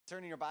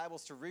turning your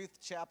Bibles to Ruth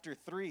chapter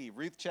 3.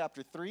 Ruth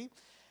chapter 3.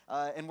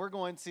 And we're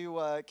going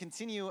to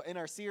continue in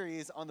our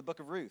series on the book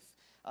of Ruth.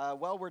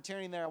 While we're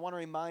turning there, I want to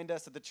remind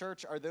us that the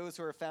church are those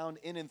who are found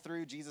in and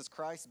through Jesus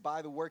Christ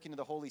by the working of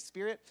the Holy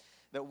Spirit,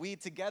 that we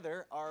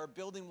together are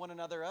building one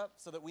another up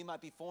so that we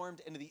might be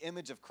formed into the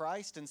image of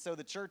Christ. And so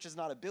the church is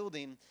not a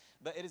building,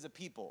 but it is a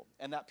people,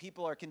 and that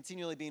people are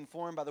continually being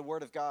formed by the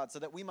word of God so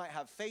that we might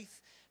have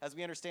faith, as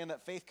we understand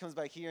that faith comes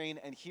by hearing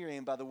and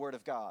hearing by the word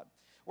of God.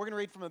 We're going to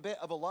read from a bit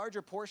of a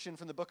larger portion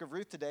from the book of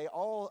Ruth today,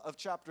 all of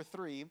chapter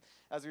 3,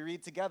 as we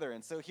read together.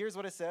 And so here's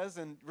what it says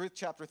in Ruth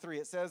chapter 3.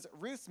 It says,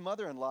 Ruth's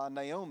mother-in-law,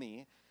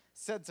 Naomi,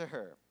 said to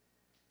her,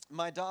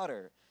 "My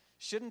daughter,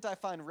 shouldn't I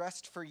find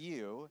rest for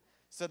you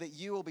so that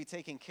you will be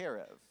taken care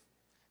of?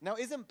 Now,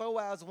 isn't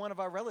Boaz one of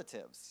our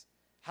relatives?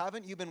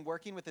 Haven't you been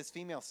working with his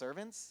female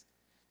servants?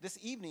 This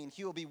evening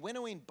he will be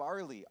winnowing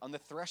barley on the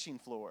threshing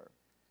floor.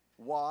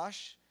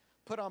 Wash,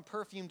 put on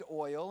perfumed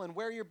oil, and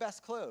wear your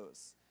best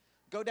clothes.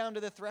 Go down to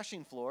the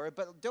threshing floor,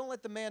 but don't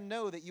let the man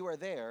know that you are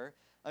there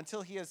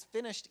until he has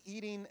finished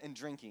eating and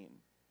drinking.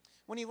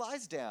 When he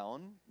lies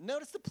down,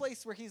 notice the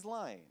place where he's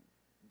lying.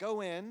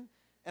 Go in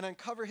and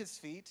uncover his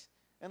feet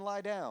and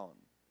lie down.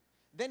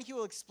 Then he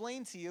will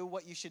explain to you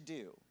what you should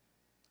do."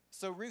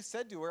 So Ruth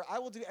said to her, "I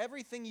will do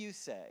everything you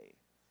say."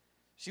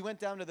 She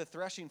went down to the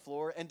threshing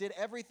floor and did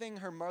everything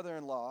her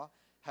mother-in-law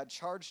had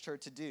charged her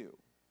to do.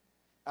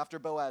 After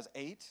Boaz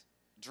ate,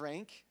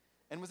 drank,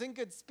 and was in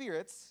good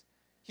spirits,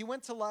 he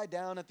went to lie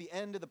down at the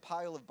end of the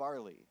pile of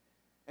barley,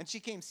 and she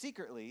came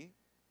secretly,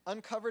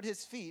 uncovered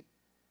his feet,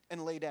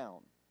 and lay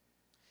down.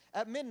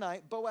 At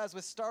midnight, Boaz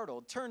was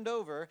startled, turned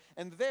over,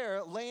 and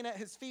there, laying at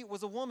his feet,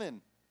 was a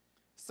woman.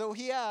 So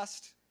he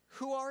asked,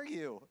 "Who are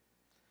you?"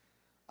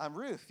 "I'm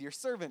Ruth, your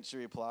servant," she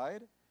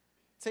replied.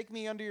 "Take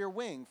me under your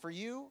wing, for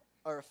you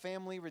are a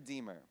family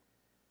redeemer."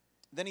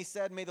 Then he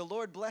said, "May the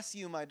Lord bless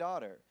you, my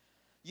daughter.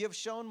 You have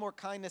shown more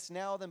kindness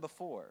now than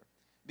before,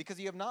 because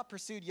you have not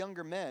pursued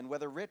younger men,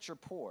 whether rich or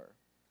poor.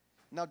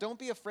 Now don't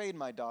be afraid,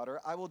 my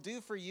daughter. I will do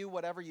for you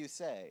whatever you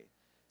say,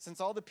 since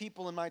all the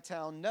people in my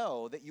town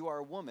know that you are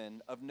a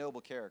woman of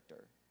noble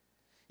character.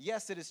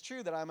 Yes, it is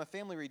true that I am a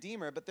family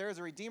redeemer, but there is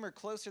a redeemer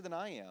closer than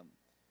I am.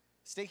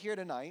 Stay here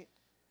tonight,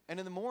 and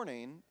in the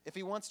morning, if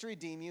he wants to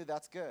redeem you,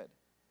 that's good.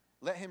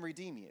 Let him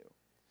redeem you.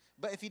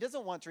 But if he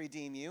doesn't want to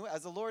redeem you,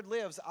 as the Lord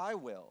lives, I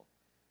will.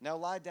 Now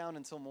lie down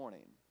until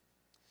morning."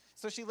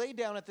 So she lay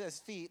down at his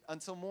feet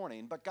until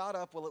morning, but got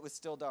up while it was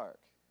still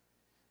dark.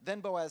 Then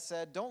Boaz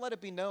said, "Don't let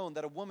it be known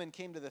that a woman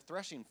came to the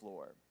threshing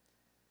floor."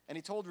 And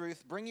he told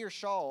Ruth, "Bring your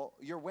shawl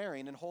you're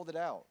wearing and hold it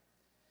out."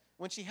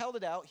 When she held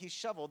it out, he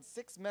shoveled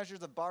 6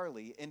 measures of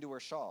barley into her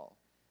shawl,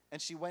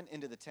 and she went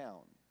into the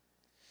town.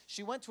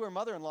 She went to her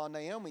mother-in-law,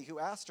 Naomi, who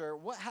asked her,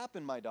 "What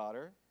happened, my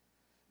daughter?"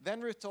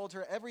 Then Ruth told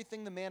her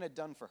everything the man had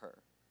done for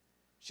her.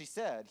 She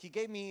said, "He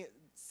gave me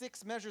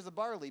 6 measures of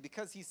barley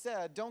because he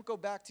said, 'Don't go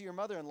back to your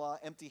mother-in-law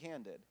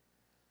empty-handed.'"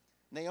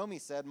 Naomi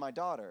said, "My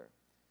daughter,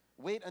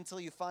 wait until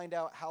you find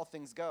out how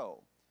things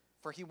go,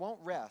 for he won't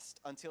rest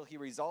until he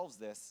resolves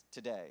this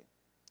today."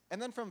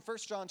 And then from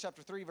 1 John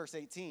chapter 3, verse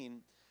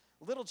 18,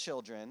 "Little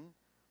children,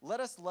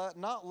 let us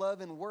not love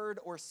in word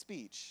or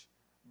speech,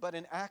 but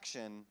in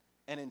action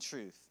and in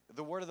truth."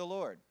 The word of the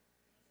Lord.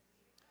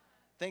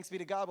 Thanks be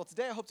to God. Well,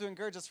 today I hope to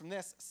encourage us from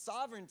this: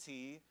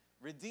 sovereignty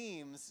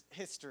redeems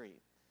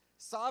history.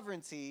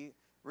 Sovereignty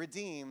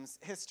redeems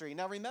history.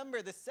 Now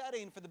remember, the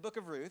setting for the book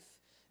of Ruth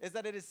is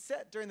that it is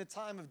set during the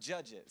time of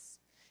Judges.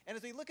 And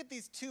as we look at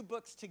these two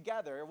books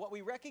together, what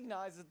we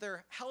recognize is that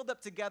they're held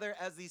up together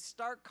as these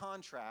stark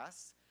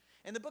contrasts.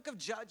 In the book of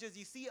Judges,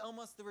 you see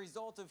almost the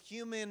result of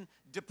human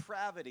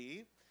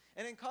depravity.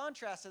 And in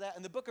contrast to that,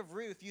 in the book of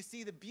Ruth, you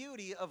see the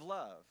beauty of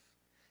love.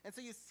 And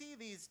so you see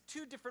these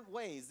two different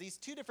ways, these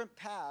two different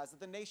paths that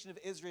the nation of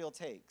Israel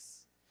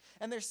takes.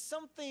 And there's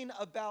something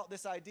about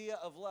this idea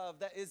of love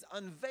that is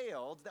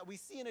unveiled, that we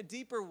see in a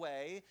deeper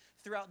way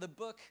throughout the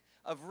book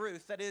of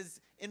Ruth, that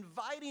is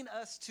inviting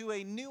us to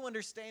a new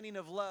understanding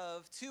of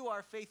love, to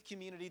our faith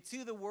community,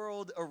 to the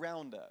world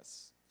around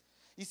us.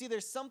 You see,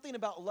 there's something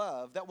about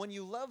love that when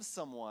you love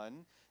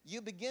someone,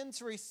 you begin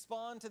to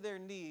respond to their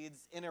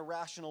needs in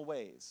irrational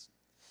ways.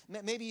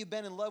 Maybe you've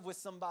been in love with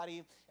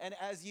somebody, and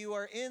as you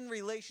are in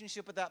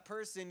relationship with that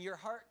person, your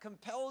heart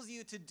compels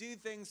you to do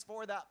things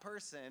for that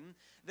person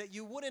that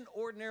you wouldn't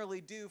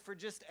ordinarily do for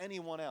just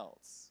anyone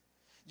else.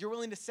 You're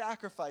willing to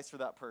sacrifice for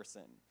that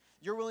person.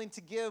 You're willing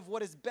to give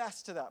what is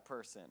best to that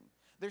person.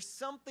 There's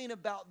something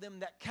about them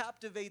that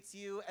captivates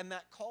you and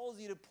that calls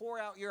you to pour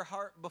out your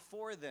heart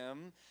before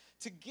them,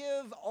 to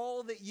give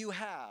all that you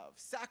have,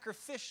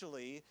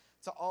 sacrificially,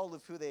 to all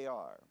of who they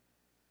are.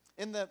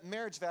 In the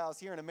marriage vows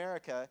here in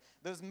America,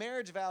 those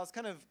marriage vows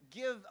kind of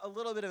give a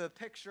little bit of a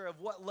picture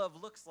of what love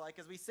looks like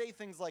as we say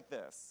things like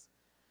this: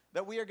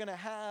 that we are going to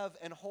have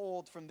and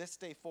hold from this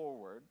day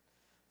forward,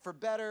 for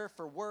better,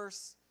 for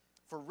worse,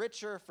 for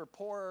richer, for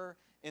poorer,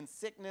 in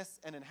sickness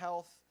and in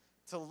health,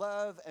 to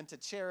love and to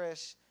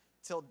cherish,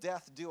 till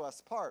death do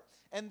us part.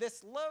 And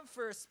this love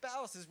for a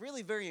spouse is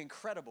really very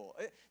incredible.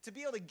 To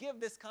be able to give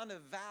this kind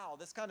of vow,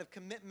 this kind of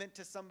commitment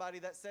to somebody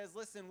that says,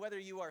 listen, whether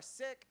you are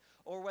sick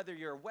or whether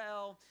you're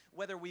well,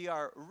 whether we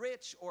are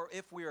rich or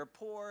if we are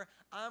poor,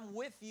 I'm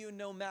with you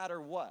no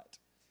matter what.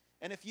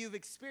 And if you've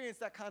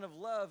experienced that kind of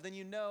love, then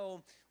you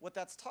know what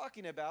that's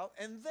talking about.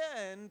 And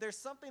then there's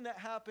something that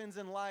happens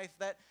in life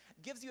that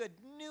gives you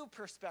a new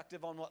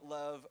perspective on what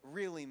love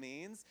really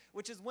means,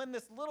 which is when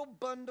this little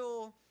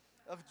bundle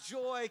of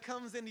joy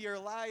comes into your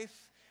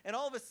life, and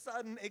all of a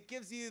sudden it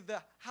gives you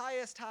the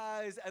highest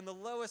highs and the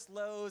lowest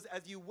lows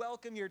as you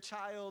welcome your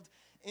child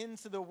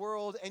into the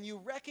world, and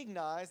you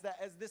recognize that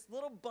as this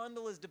little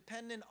bundle is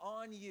dependent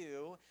on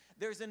you,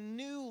 there's a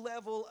new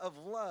level of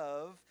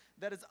love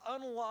that is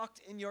unlocked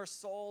in your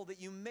soul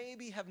that you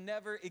maybe have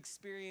never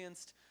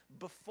experienced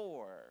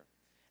before.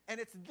 And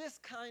it's this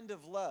kind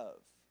of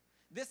love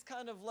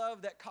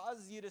that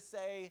causes you to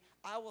say,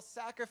 I will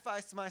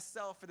sacrifice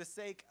myself for the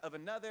sake of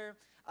another.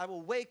 I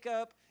will wake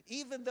up,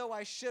 even though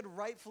I should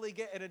rightfully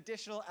get an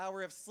additional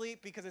hour of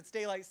sleep because it's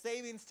daylight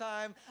savings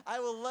time. I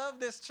will love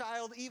this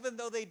child even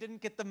though they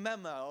didn't get the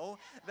memo,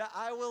 that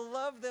I will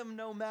love them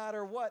no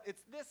matter what.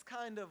 It's this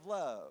kind of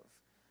love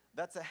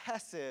that's a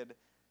hesed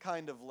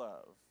kind of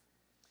love.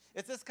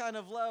 It's this kind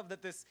of love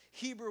that this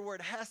Hebrew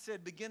word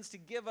hesed begins to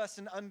give us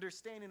an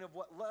understanding of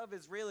what love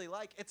is really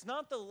like. It's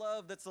not the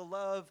love that's a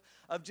love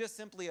of just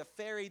simply a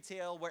fairy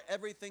tale where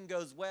everything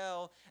goes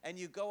well and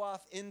you go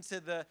off into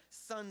the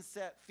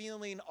sunset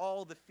feeling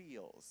all the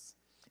feels.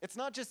 It's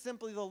not just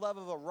simply the love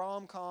of a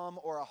rom-com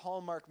or a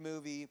Hallmark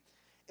movie.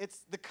 It's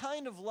the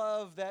kind of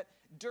love that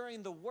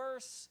during the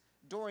worst,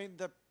 during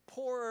the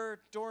poor,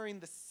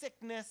 during the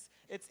sickness,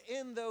 it's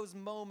in those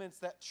moments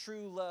that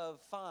true love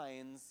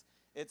finds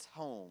its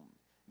home,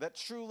 that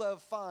true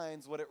love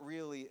finds what it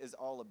really is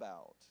all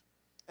about.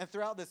 And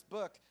throughout this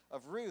book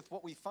of Ruth,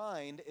 what we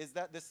find is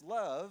that this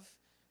love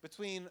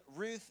between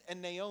Ruth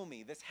and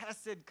Naomi, this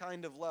hesed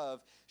kind of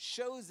love,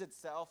 shows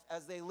itself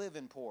as they live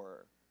in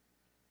poor,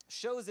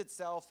 shows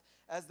itself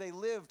as they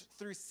lived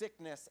through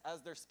sickness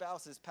as their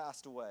spouses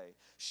passed away,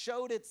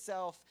 showed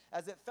itself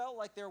as it felt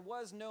like there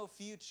was no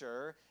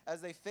future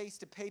as they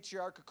faced a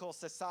patriarchal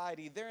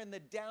society. They're in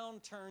the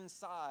downturned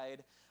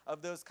side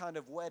of those kind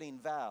of wedding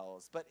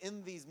vows. But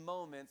in these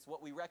moments,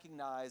 what we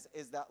recognize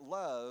is that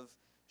love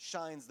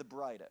shines the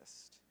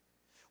brightest.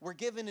 We're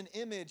given an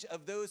image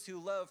of those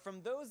who love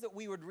from those that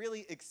we would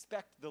really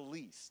expect the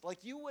least.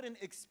 Like, you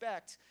wouldn't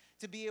expect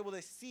to be able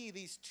to see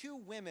these two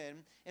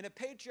women in a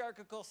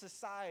patriarchal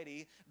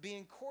society be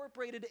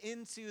incorporated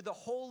into the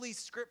Holy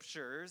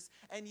Scriptures,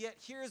 and yet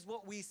here's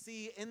what we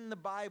see in the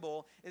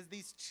Bible is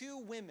these two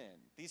women,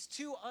 these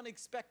two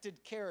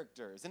unexpected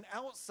characters, an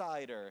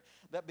outsider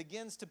that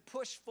begins to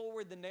push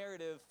forward the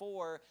narrative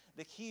for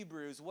the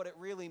Hebrews, what it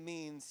really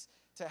means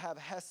to have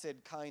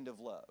hesed kind of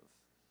love.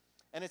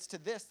 And it's to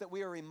this that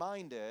we are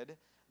reminded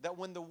that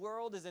when the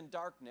world is in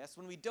darkness,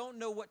 when we don't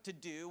know what to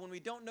do, when we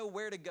don't know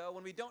where to go,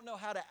 when we don't know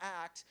how to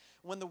act,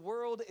 when the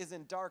world is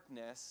in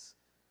darkness,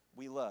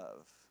 we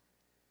love.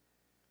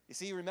 You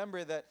see,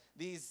 remember that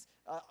these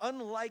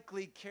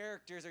unlikely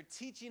characters are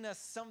teaching us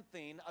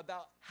something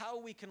about how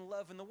we can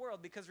love in the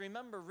world. Because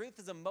remember, Ruth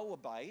is a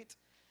Moabite.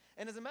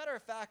 And as a matter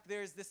of fact,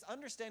 there's this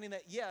understanding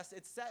that, yes,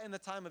 it's set in the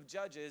time of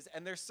Judges,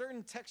 and there's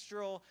certain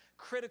textual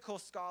critical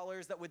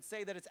scholars that would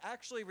say that it's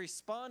actually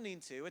responding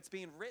to, it's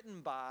being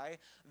written by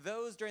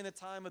those during the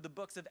time of the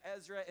books of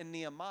Ezra and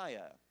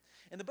Nehemiah.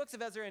 In the books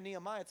of Ezra and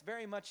Nehemiah, it's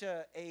very much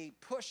a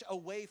push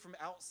away from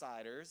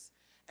outsiders,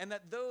 and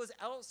that those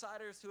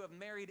outsiders who have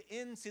married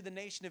into the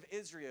nation of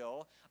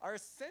Israel are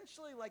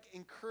essentially like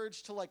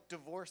encouraged to like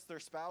divorce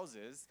their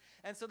spouses.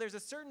 And so there's a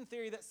certain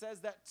theory that says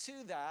that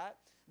to that,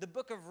 the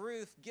book of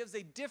Ruth gives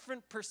a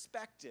different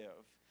perspective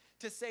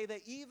to say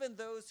that even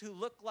those who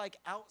look like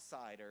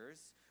outsiders,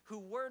 who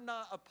were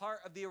not a part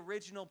of the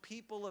original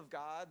people of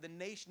God, the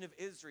nation of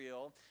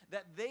Israel,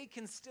 that they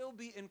can still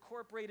be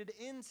incorporated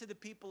into the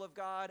people of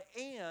God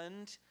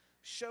and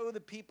show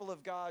the people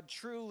of God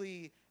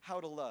truly how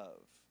to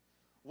love.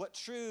 What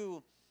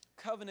true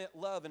covenant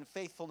love and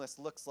faithfulness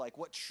looks like,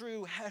 what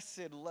true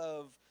hesed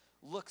love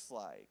looks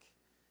like.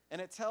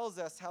 And it tells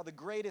us how the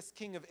greatest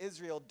king of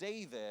Israel,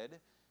 David,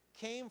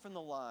 came from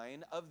the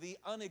line of the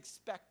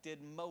unexpected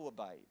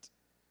Moabite.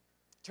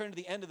 Turn to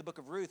the end of the book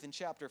of Ruth in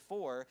chapter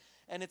 4,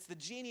 and it's the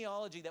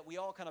genealogy that we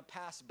all kind of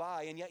pass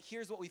by, and yet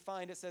here's what we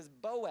find. It says,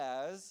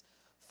 Boaz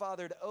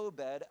fathered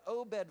Obed,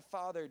 Obed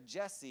fathered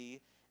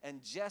Jesse,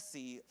 and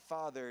Jesse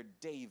fathered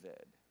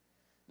David.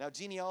 Now,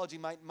 genealogy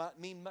might not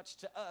mean much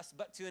to us,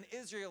 but to an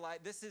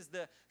Israelite, this is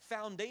the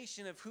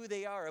foundation of who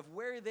they are, of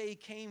where they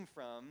came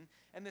from.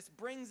 And this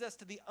brings us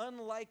to the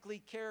unlikely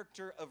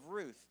character of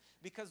Ruth,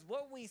 because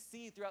what we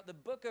see throughout the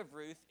book of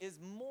Ruth is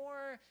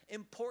more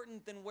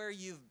important than where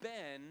you've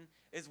been,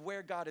 is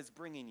where God is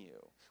bringing you.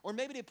 Or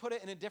maybe to put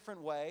it in a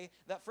different way,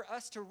 that for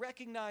us to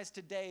recognize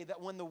today that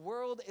when the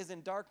world is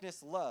in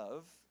darkness,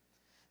 love,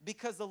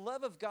 because the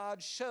love of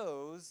God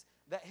shows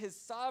that his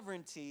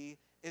sovereignty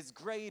is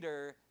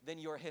greater than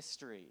your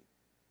history.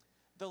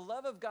 The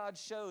love of God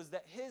shows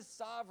that his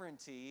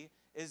sovereignty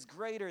is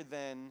greater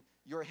than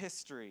your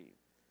history.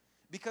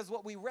 Because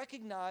what we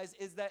recognize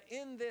is that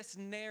in this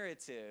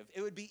narrative,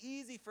 it would be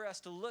easy for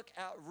us to look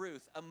at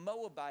Ruth, a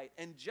Moabite,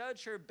 and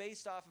judge her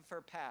based off of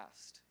her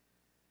past.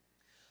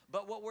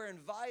 But what we're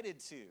invited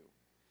to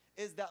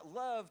is that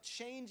love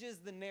changes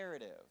the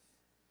narrative.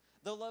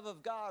 The love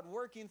of God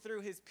working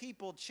through his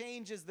people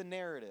changes the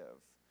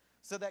narrative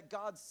so that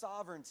God's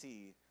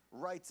sovereignty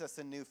writes us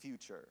a new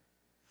future.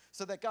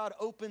 So that God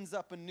opens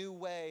up a new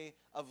way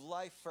of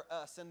life for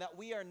us and that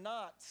we are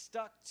not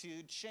stuck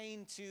to,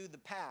 chained to the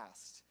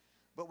past,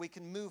 but we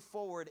can move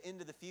forward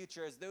into the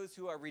future as those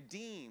who are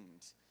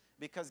redeemed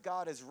because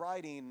God is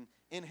writing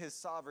in his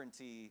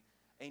sovereignty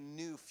a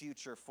new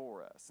future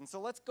for us. And so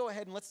let's go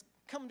ahead and let's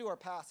come to our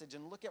passage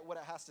and look at what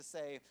it has to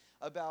say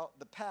about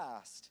the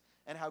past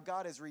and how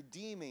God is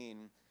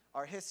redeeming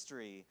our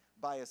history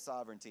by his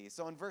sovereignty.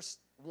 So in verse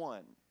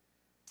 1,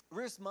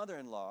 Ruth's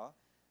mother-in-law,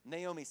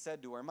 Naomi,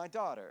 said to her, "My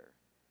daughter,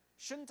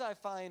 shouldn't I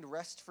find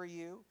rest for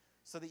you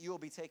so that you will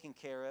be taken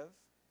care of?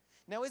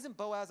 Now isn't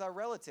Boaz our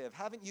relative?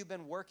 Haven't you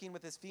been working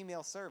with his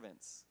female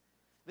servants?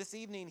 This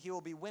evening he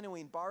will be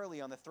winnowing barley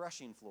on the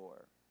threshing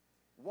floor.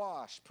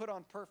 Wash, put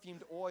on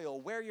perfumed oil,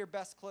 wear your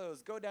best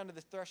clothes, go down to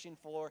the threshing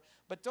floor,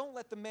 but don't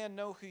let the man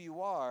know who you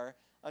are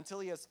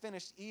until he has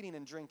finished eating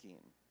and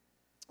drinking.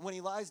 When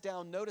he lies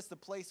down, notice the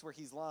place where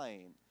he's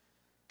lying.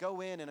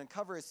 Go in and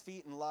uncover his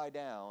feet and lie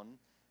down.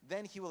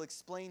 Then he will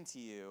explain to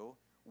you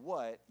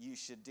what you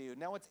should do."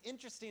 Now what's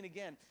interesting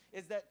again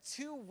is that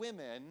two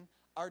women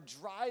are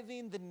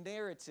driving the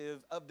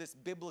narrative of this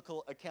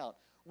biblical account,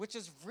 which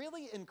is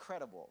really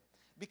incredible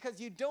because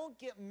you don't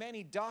get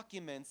many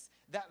documents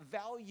that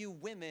value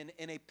women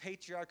in a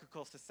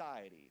patriarchal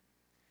society.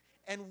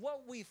 And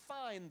what we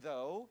find,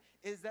 though,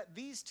 is that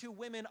these two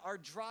women are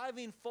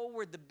driving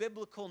forward the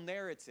biblical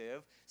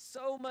narrative,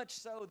 so much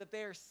so that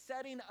they are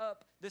setting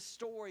up the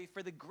story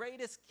for the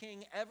greatest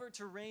king ever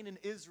to reign in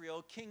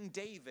Israel, King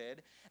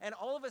David. And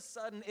all of a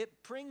sudden,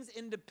 it brings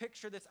into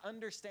picture this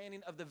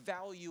understanding of the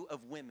value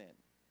of women.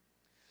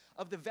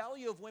 Of the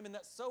value of women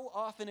that so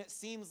often it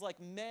seems like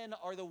men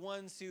are the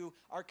ones who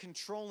are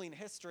controlling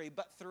history,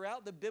 but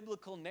throughout the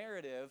biblical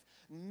narrative,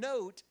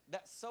 note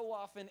that so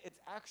often it's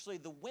actually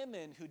the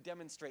women who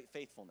demonstrate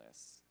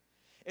faithfulness.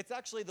 It's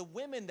actually the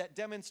women that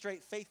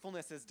demonstrate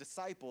faithfulness as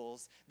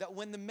disciples, that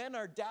when the men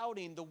are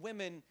doubting, the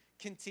women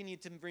continue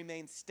to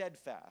remain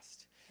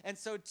steadfast. And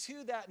so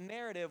to that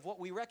narrative, what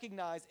we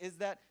recognize is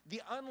that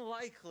the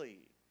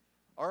unlikely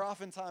are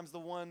oftentimes the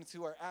ones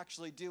who are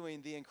actually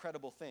doing the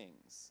incredible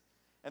things.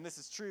 And this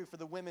is true for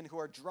the women who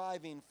are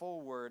driving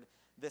forward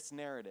this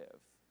narrative.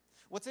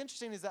 What's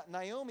interesting is that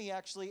Naomi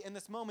actually, in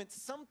this moment,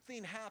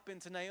 something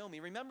happened to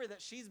Naomi. Remember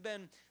that she's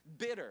been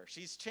bitter.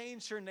 She's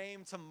changed her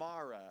name to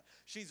Mara.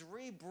 She's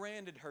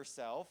rebranded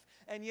herself.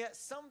 And yet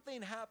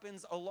something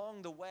happens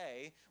along the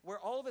way where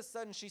all of a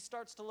sudden she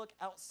starts to look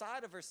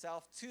outside of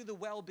herself to the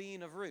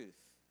well-being of Ruth.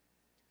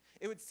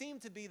 It would seem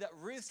to be that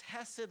Ruth's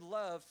hesed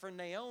love for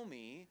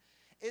Naomi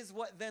is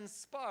what then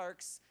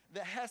sparks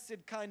the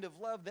hesed kind of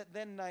love that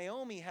then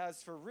Naomi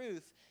has for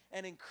Ruth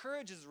and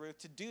encourages Ruth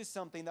to do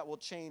something that will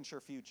change her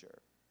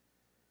future.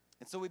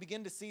 And so we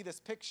begin to see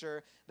this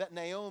picture that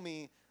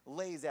Naomi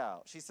lays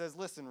out. She says,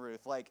 "Listen,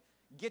 Ruth,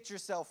 get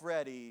yourself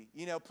ready,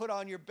 put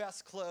on your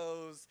best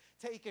clothes,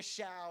 take a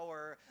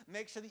shower,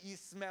 make sure that you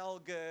smell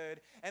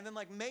good, and then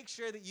make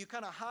sure that you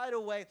kind of hide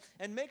away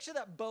and make sure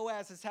that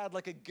Boaz has had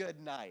a good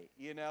night,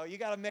 You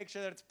got to make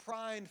sure that it's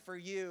primed for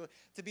you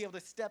to be able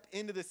to step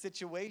into the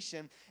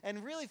situation."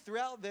 And really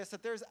throughout this,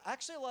 that there's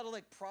actually a lot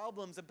of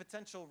problems and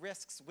potential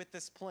risks with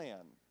this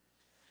plan.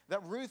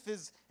 That Ruth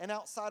is an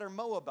outsider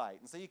Moabite.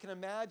 And so you can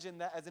imagine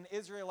that as an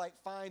Israelite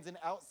finds an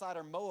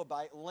outsider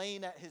Moabite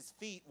laying at his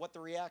feet, what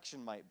the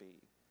reaction might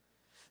be.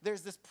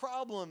 There's this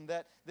problem,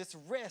 this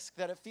risk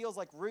that it feels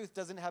like Ruth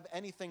doesn't have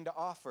anything to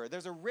offer.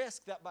 There's a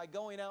risk that by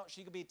going out,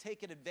 she could be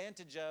taken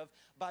advantage of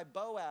by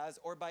Boaz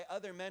or by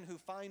other men who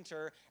find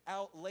her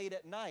out late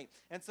at night.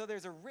 And so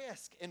there's a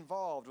risk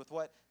involved with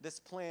what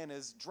this plan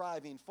is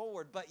driving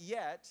forward. But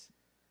yet,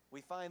 we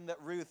find that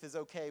Ruth is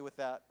okay with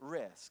that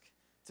risk,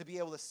 to be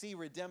able to see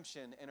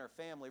redemption in her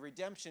family,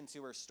 redemption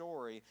to her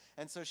story.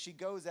 And so she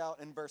goes out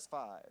in verse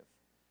 5.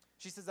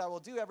 She says, "I will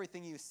do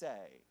everything you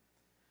say."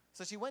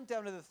 So she went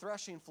down to the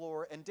threshing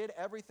floor and did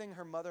everything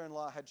her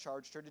mother-in-law had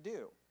charged her to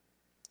do.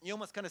 You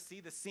almost kind of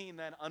see the scene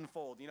then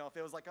unfold. If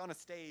it was on a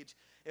stage,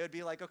 it would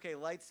be okay,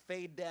 lights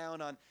fade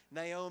down on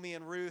Naomi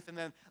and Ruth, and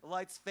then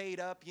lights fade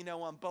up,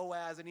 on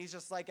Boaz, and he's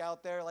just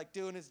out there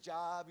doing his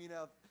job,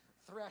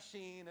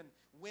 threshing and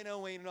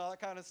winnowing and all that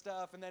kind of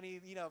stuff. And then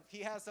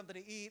he has something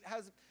to eat,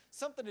 has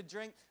something to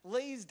drink,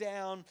 lays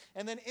down.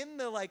 And then in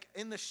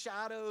the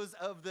shadows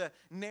of the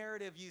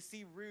narrative, you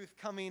see Ruth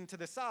coming to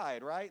the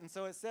side, right? And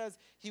so it says,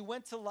 he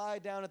went to lie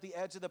down at the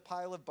edge of the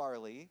pile of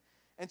barley,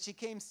 and she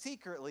came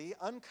secretly,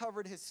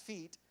 uncovered his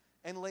feet,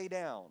 and lay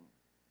down.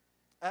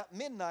 At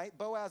midnight,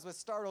 Boaz was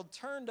startled,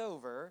 turned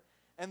over,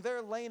 and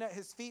there laying at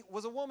his feet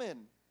was a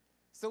woman.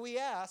 So we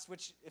asked,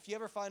 which if you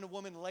ever find a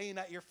woman laying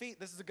at your feet,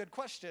 this is a good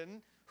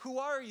question. Who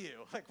are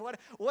you? Like,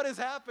 what is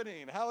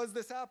happening? How is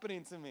this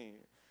happening to me?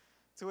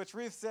 To which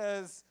Ruth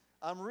says,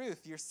 I'm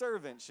Ruth, your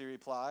servant, she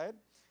replied.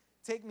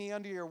 Take me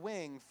under your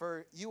wing,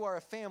 for you are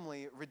a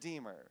family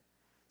redeemer.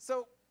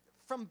 So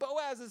from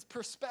Boaz's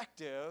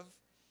perspective,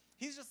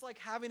 he's just like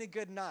having a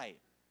good night.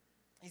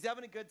 He's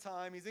having a good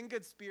time. He's in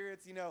good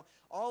spirits. You know,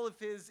 all of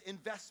his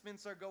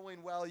investments are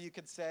going well, you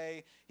could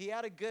say. He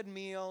had a good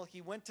meal.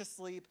 He went to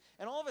sleep.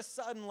 And all of a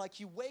sudden, like,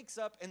 he wakes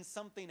up and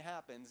something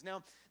happens.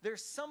 Now,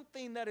 there's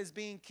something that is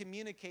being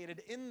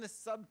communicated in the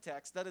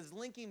subtext that is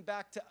linking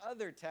back to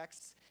other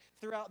texts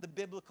throughout the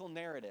biblical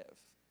narrative.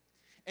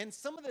 And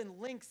some of the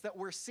links that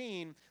we're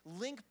seeing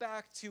link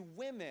back to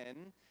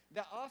women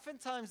that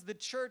oftentimes the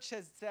church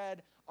has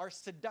said are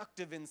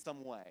seductive in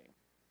some way.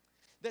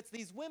 That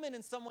these women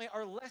in some way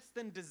are less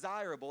than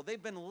desirable.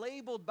 They've been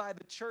labeled by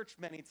the church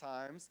many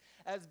times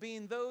as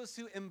being those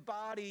who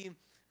embody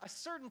a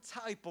certain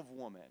type of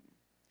woman.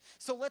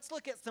 So let's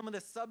look at some of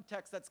the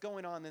subtext that's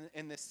going on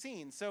in this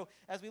scene. So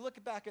as we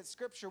look back at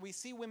Scripture, we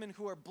see women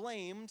who are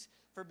blamed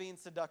for being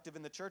seductive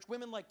in the church.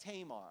 Women like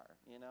Tamar,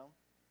 you know.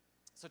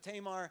 So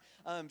Tamar,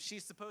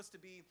 she's supposed to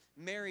be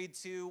married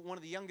to one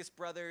of the youngest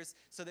brothers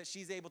so that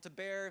she's able to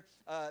bear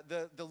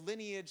the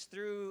lineage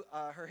through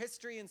her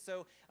history. And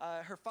so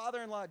her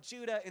father-in-law,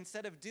 Judah,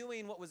 instead of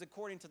doing what was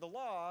according to the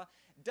law,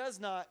 does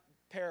not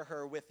pair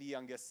her with the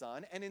youngest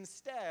son. And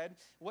instead,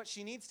 what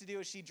she needs to do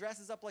is she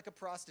dresses up like a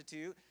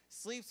prostitute,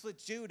 sleeps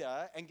with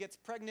Judah, and gets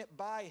pregnant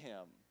by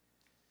him.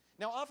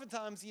 Now,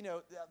 oftentimes, you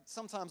know,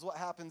 sometimes what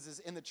happens is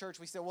in the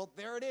church we say, well,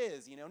 there it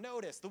is. You know,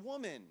 notice the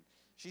woman,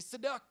 she's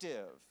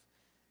seductive.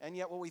 And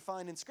yet what we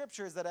find in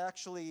Scripture is that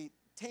actually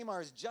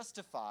Tamar is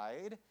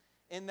justified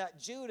in that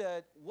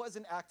Judah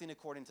wasn't acting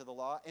according to the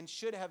law and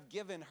should have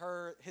given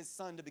her his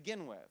son to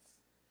begin with.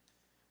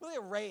 Really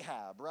a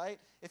Rahab, right?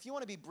 If you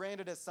want to be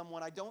branded as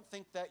someone, I don't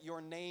think that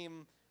your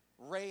name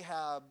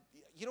Rahab,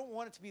 you don't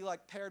want it to be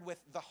like paired with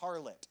the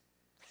harlot,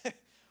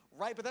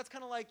 right? But that's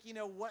kind of like, you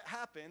know, what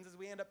happens is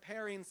we end up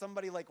pairing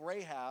somebody like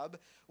Rahab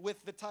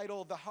with the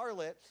title the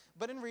harlot.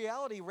 But in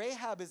reality,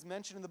 Rahab is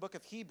mentioned in the book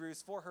of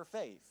Hebrews for her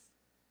faith.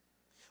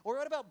 Or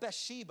what about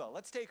Bathsheba?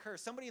 Let's take her,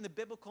 somebody in the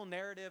biblical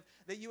narrative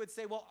that you would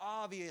say, well,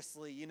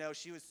 obviously, you know,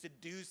 she was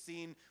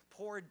seducing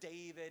poor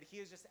David. He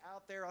is just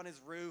out there on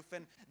his roof,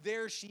 and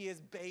there she is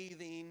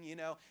bathing, you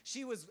know.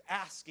 She was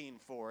asking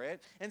for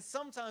it. And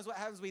sometimes what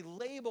happens, we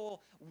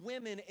label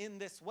women in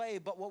this way,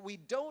 but what we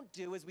don't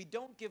do is we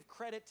don't give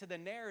credit to the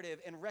narrative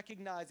in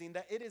recognizing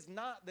that it is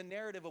not the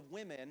narrative of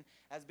women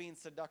as being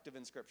seductive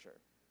in Scripture.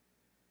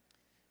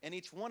 And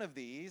each one of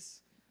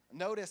these,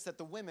 notice that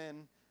the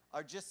women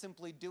are just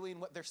simply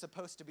doing what they're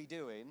supposed to be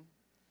doing.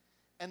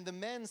 And the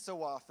men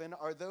so often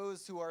are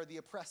those who are the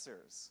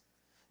oppressors.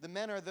 The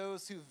men are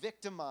those who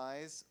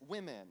victimize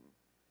women.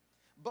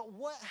 But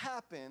what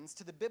happens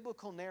to the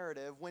biblical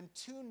narrative when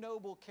two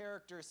noble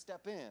characters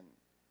step in?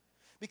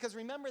 Because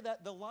remember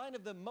that the line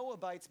of the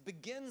Moabites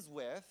begins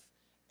with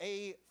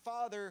a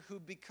father who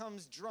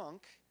becomes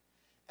drunk,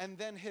 and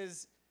then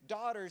his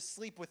daughters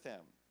sleep with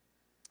him.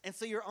 And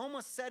so you're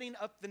almost setting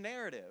up the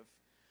narrative.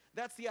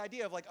 That's the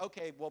idea of like,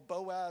 okay, well,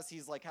 Boaz,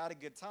 he's like had a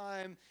good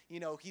time. You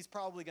know, he's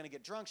probably going to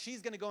get drunk.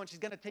 She's going to go and she's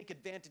going to take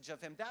advantage of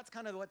him. That's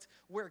kind of what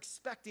we're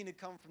expecting to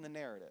come from the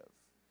narrative.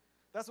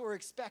 That's what we're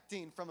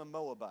expecting from a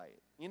Moabite.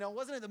 You know,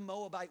 wasn't it the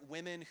Moabite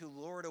women who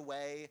lured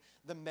away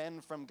the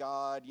men from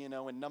God, you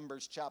know, in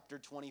Numbers chapter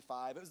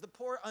 25? It was the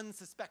poor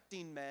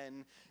unsuspecting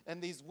men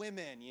and these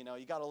women, you know,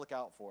 you got to look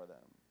out for them.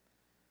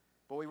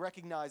 But we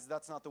recognize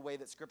that's not the way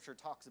that Scripture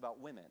talks about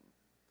women.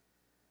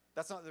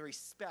 That's not the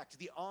respect,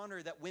 the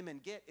honor that women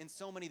get in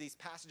so many of these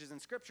passages in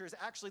Scripture is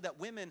actually that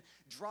women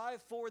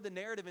drive forward the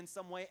narrative in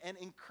some way and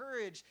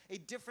encourage a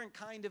different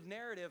kind of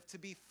narrative to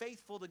be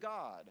faithful to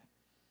God.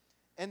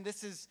 And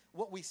this is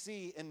what we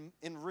see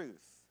in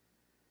Ruth.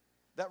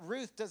 That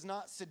Ruth does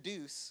not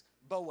seduce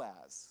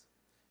Boaz.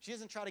 She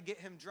doesn't try to get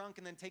him drunk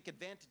and then take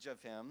advantage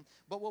of him.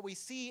 But what we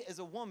see is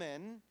a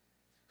woman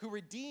who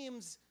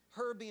redeems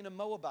her being a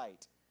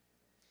Moabite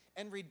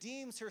and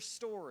redeems her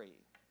story.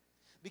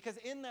 Because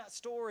in that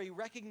story,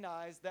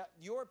 recognize that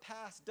your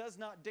past does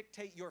not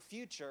dictate your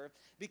future,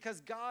 because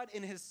God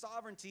in his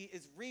sovereignty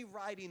is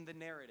rewriting the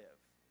narrative.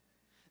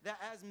 That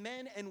as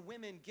men and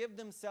women give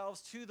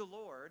themselves to the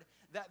Lord,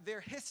 that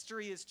their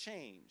history is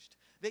changed.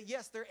 That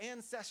yes, their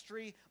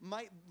ancestry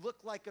might look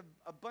like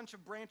a bunch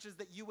of branches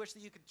that you wish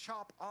that you could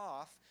chop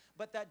off,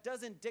 but that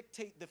doesn't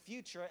dictate the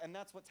future, and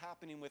that's what's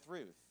happening with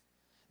Ruth.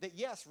 That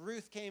yes,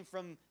 Ruth came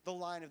from the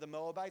line of the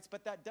Moabites,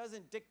 but that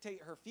doesn't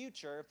dictate her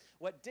future.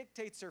 What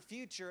dictates her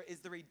future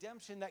is the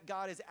redemption that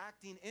God is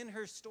acting in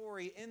her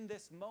story in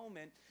this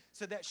moment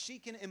so that she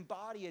can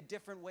embody a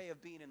different way of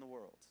being in the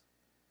world.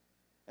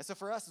 And so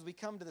for us, as we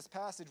come to this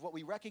passage, what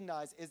we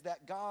recognize is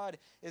that God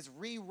is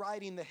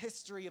rewriting the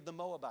history of the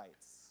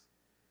Moabites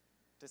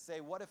to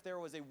say, what if there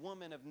was a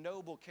woman of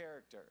noble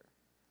character?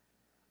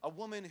 A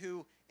woman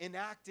who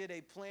enacted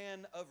a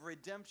plan of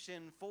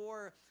redemption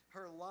for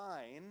her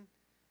line,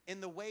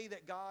 in the way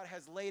that God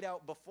has laid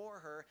out before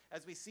her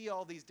as we see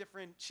all these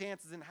different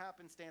chances and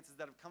happenstances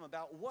that have come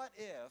about. What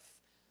if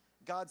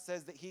God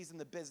says that he's in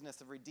the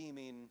business of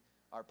redeeming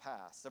our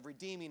past, of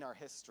redeeming our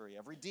history,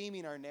 of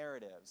redeeming our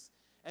narratives?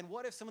 And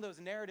what if some of those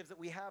narratives that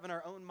we have in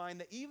our own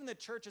mind that even the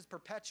church has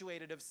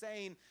perpetuated of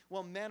saying,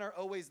 well, men are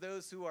always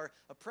those who are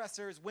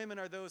oppressors, women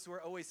are those who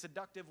are always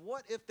seductive.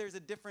 What if there's a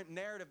different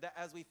narrative that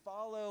as we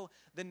follow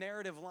the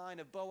narrative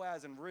line of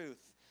Boaz and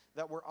Ruth,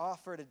 that we're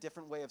offered a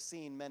different way of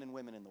seeing men and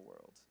women in the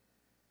world?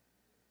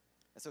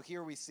 And so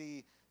here we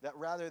see that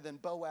rather than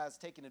Boaz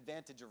taking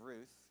advantage of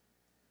Ruth,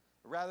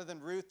 rather than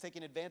Ruth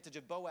taking advantage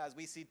of Boaz,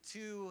 we see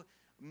two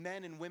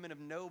men and women of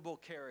noble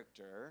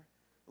character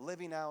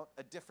living out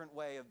a different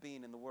way of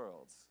being in the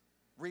world,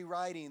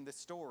 rewriting the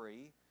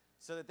story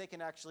so that they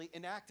can actually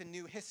enact a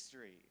new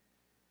history,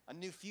 a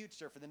new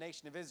future for the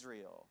nation of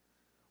Israel,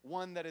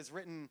 one that is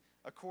written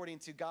according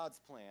to God's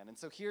plan. And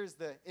so here's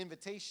the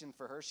invitation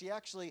for her. She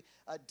actually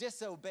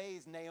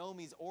disobeys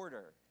Naomi's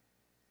order.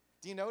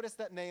 Do you notice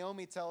that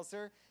Naomi tells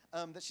her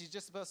that she's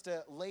just supposed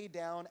to lay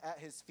down at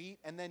his feet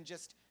and then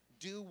just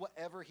do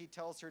whatever he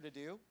tells her to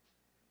do?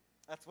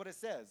 That's what it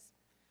says.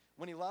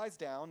 When he lies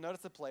down,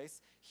 notice the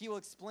place, he will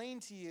explain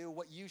to you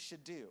what you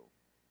should do.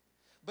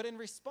 But in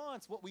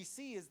response, what we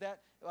see is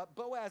that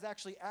Boaz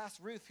actually asks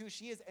Ruth who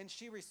she is, and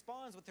she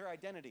responds with her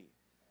identity.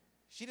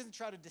 She doesn't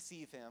try to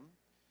deceive him.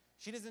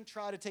 She doesn't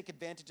try to take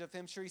advantage of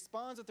him. She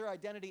responds with her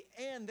identity,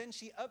 and then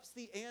she ups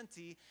the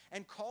ante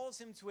and calls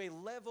him to a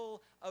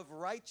level of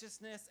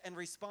righteousness and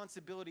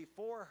responsibility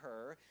for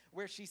her,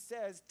 where she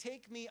says,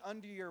 "Take me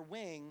under your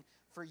wing,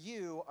 for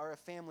you are a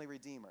family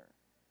redeemer."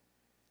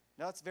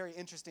 Now that's very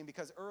interesting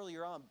because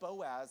earlier on,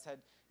 Boaz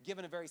had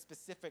given a very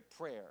specific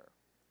prayer.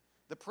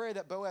 The prayer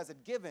that Boaz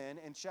had given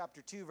in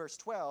chapter 2, verse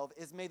 12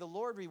 is, "May the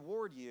Lord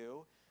reward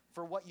you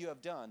for what you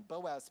have done."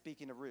 Boaz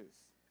speaking to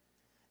Ruth.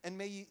 "And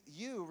may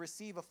you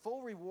receive a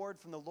full reward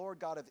from the Lord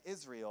God of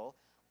Israel,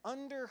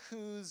 under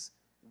whose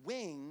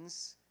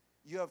wings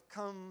you have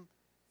come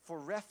for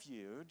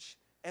refuge."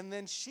 And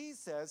then she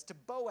says to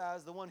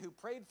Boaz, the one who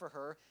prayed for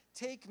her,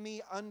 "Take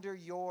me under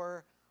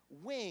your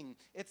wing."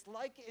 It's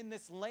like in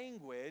this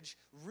language,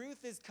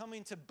 Ruth is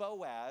coming to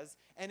Boaz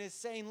and is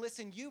saying,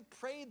 "Listen, you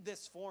prayed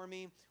this for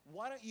me.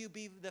 Why don't you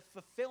be the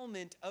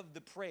fulfillment of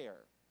the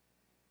prayer?"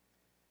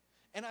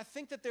 And I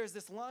think that there's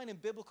this line in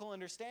biblical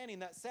understanding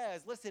that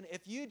says, listen,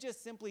 if you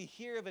just simply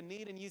hear of a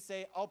need and you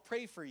say, "I'll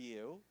pray for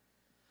you,"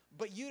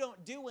 but you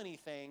don't do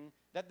anything,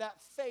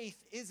 that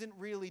faith isn't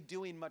really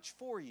doing much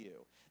for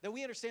you. That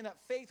we understand that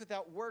faith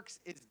without works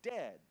is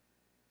dead.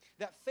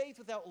 That faith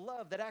without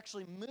love that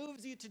actually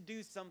moves you to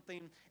do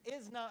something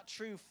is not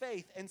true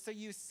faith. And so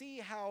you see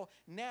how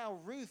now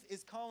Ruth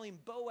is calling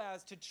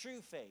Boaz to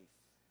true faith.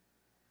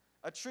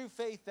 A true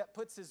faith that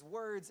puts his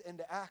words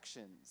into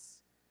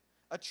actions.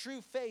 A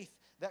true faith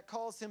that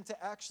calls him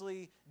to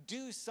actually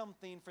do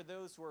something for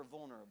those who are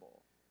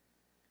vulnerable.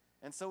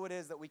 And so it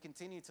is that we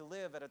continue to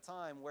live at a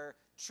time where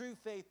true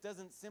faith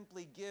doesn't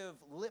simply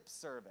give lip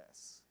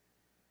service,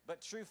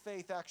 but true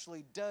faith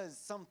actually does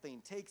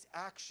something, takes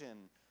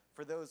action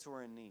for those who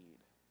are in need.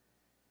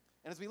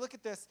 And as we look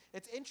at this,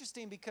 it's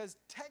interesting because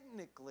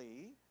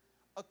technically,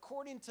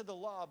 according to the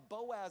law,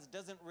 Boaz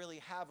doesn't really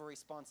have a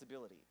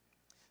responsibility.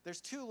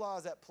 There's two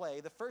laws at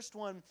play. The first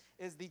one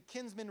is the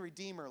kinsman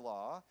redeemer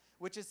law,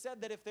 which has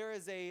said that if there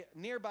is a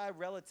nearby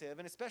relative,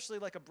 and especially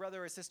like a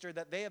brother or sister,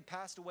 that they have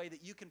passed away,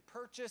 that you can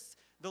purchase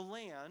the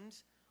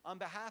land on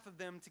behalf of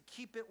them to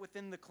keep it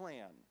within the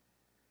clan.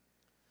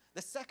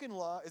 The second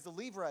law is the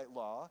Levirate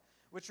law,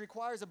 which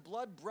requires a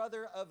blood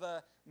brother of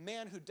a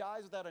man who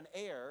dies without an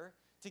heir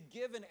to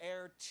give an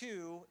heir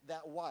to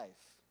that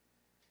wife.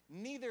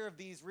 Neither of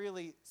these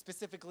really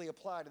specifically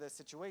apply to this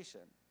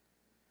situation.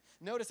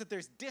 Notice that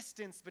there's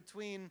distance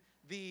between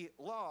the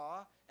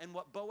law and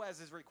what Boaz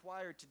is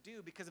required to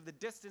do because of the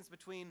distance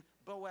between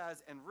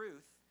Boaz and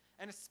Ruth,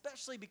 and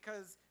especially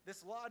because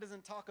this law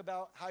doesn't talk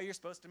about how you're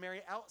supposed to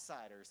marry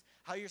outsiders,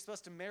 how you're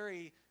supposed to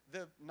marry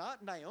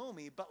not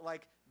Naomi, but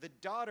like the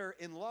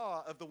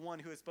daughter-in-law of the one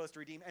who is supposed to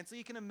redeem. And so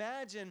you can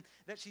imagine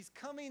that she's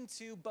coming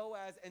to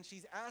Boaz and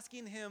she's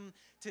asking him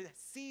to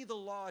see the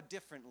law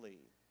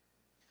differently.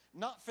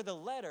 Not for the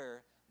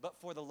letter, but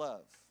for the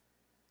love.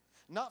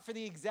 Not for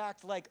the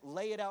exact,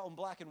 lay it out in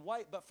black and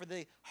white, but for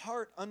the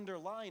heart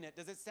underlying it.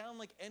 Does it sound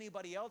like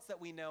anybody else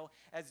that we know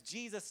as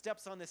Jesus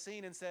steps on the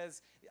scene and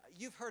says,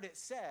 "You've heard it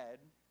said,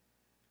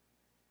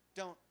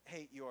 don't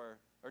hate or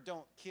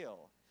don't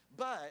kill,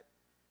 but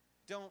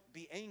don't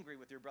be angry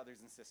with your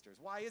brothers and sisters."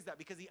 Why is that?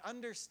 Because he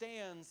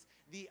understands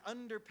the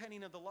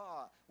underpinning of the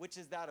law, which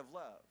is that of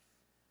love.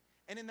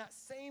 And in that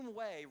same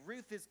way,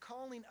 Ruth is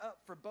calling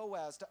up for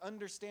Boaz to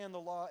understand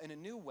the law in a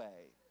new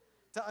way,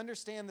 to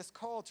understand this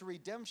call to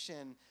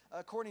redemption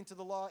according to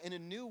the law in a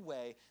new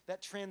way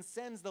that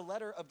transcends the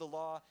letter of the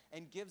law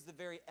and gives the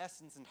very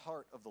essence and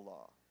heart of the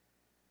law.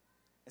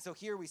 And so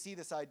here we see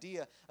this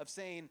idea of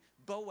saying,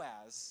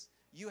 Boaz,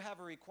 you have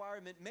a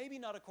requirement, maybe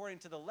not according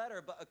to the letter,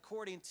 but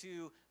according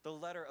to the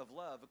letter of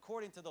love.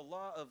 According to the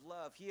law of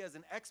love, he has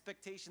an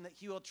expectation that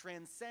he will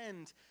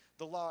transcend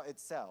the law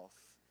itself.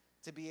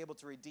 to be able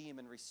to redeem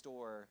and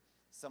restore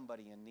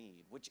somebody in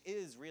need, which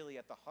is really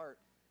at the heart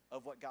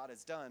of what God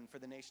has done for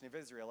the nation of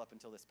Israel up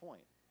until this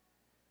point.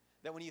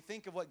 That when you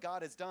think of what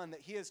God has done,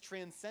 that he has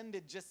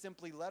transcended just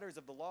simply letters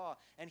of the law,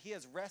 and he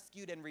has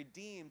rescued and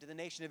redeemed the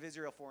nation of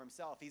Israel for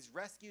himself. He's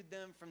rescued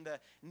them from the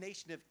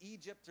nation of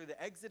Egypt through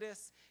the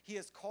Exodus. He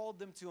has called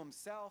them to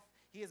himself.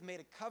 He has made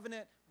a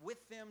covenant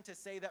with them to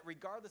say that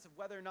regardless of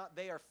whether or not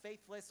they are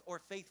faithless or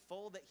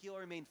faithful, that he'll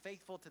remain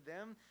faithful to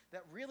them.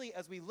 That really,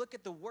 as we look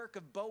at the work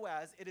of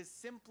Boaz, it is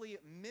simply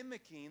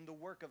mimicking the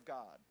work of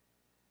God.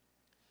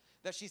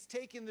 That she's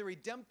taking the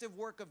redemptive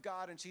work of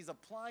God and she's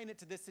applying it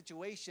to this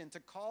situation to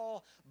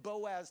call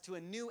Boaz to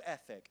a new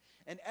ethic,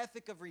 an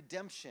ethic of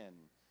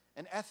redemption,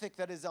 an ethic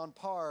that is on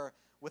par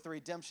with the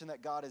redemption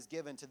that God has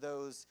given to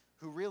those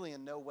who really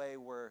in no way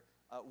were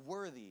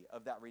worthy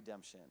of that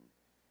redemption.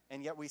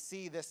 And yet we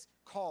see this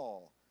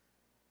call.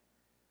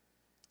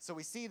 So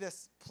we see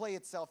this play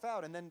itself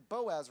out, and then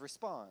Boaz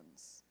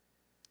responds.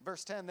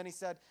 Verse 10, then he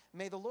said,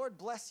 "May the Lord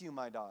bless you,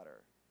 my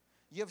daughter.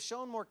 You have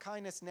shown more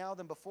kindness now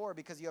than before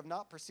because you have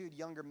not pursued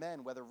younger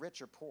men, whether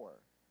rich or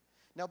poor.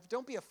 Now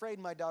don't be afraid,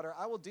 my daughter.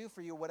 I will do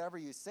for you whatever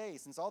you say,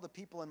 since all the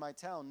people in my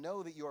town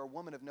know that you are a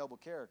woman of noble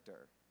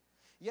character.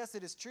 Yes,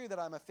 it is true that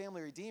I'm a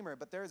family redeemer,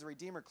 but there is a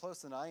redeemer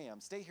closer than I am.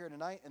 Stay here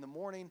tonight. In the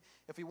morning,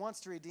 if he wants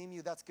to redeem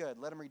you, that's good.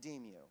 Let him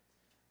redeem you.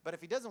 But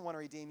if he doesn't want to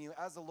redeem you,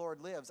 as the Lord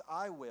lives,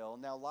 I will.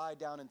 Now lie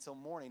down until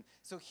morning."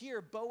 So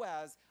here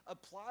Boaz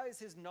applies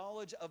his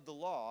knowledge of the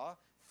law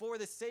for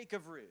the sake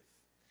of Ruth.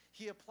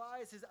 He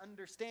applies his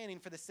understanding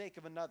for the sake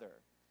of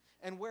another.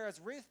 And whereas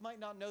Ruth might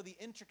not know the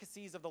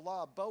intricacies of the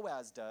law,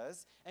 Boaz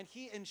does, and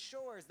he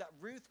ensures that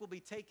Ruth will be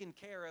taken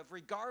care of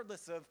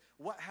regardless of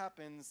what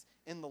happens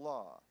in the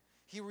law.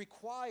 He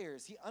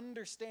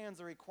understands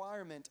the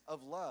requirement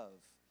of love,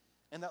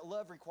 and that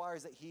love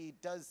requires that he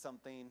does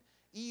something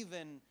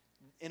even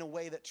in a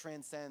way that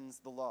transcends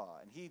the law.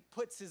 And he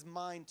puts his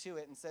mind to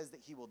it and says that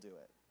he will do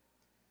it.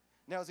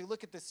 Now, as we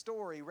look at this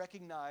story,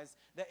 recognize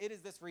that it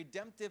is this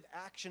redemptive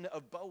action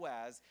of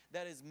Boaz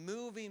that is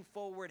moving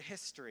forward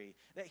history,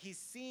 that he's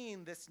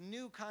seeing this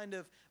new kind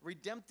of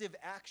redemptive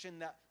action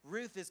that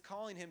Ruth is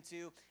calling him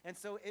to. And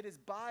so it is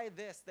by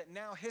this that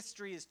now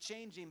history is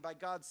changing by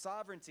God's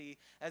sovereignty,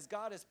 as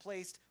God has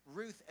placed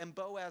Ruth and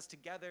Boaz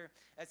together,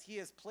 as he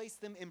has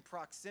placed them in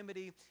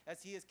proximity,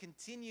 as he has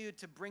continued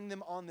to bring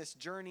them on this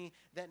journey,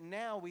 that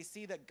now we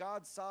see that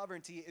God's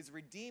sovereignty is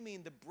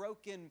redeeming the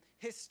broken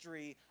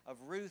history of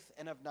Ruth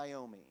and of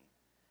Naomi.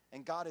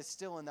 And God is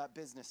still in that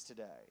business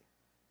today.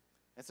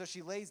 And so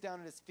she lays down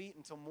at his feet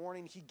until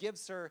morning. He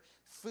gives her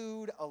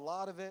food, a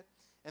lot of it,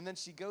 and then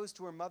she goes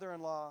to her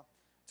mother-in-law,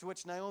 to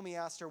which Naomi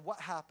asked her, "What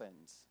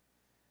happened?"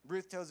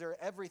 Ruth tells her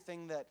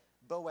everything that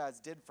Boaz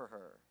did for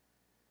her.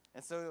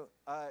 And so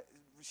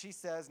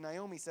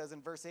Naomi says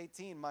in verse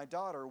 18, "My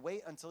daughter,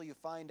 wait until you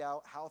find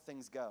out how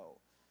things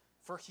go,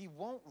 for he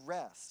won't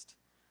rest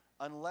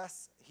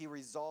unless he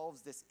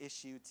resolves this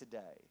issue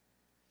today."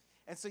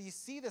 And so you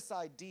see this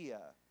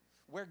idea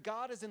where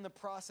God is in the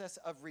process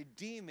of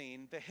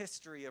redeeming the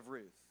history of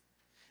Ruth.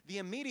 The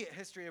immediate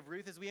history of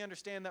Ruth is we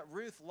understand that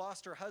Ruth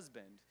lost her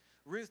husband.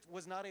 Ruth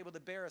was not able to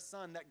bear a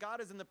son, that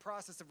God is in the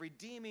process of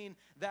redeeming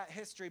that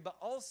history, but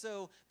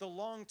also the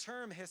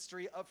long-term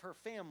history of her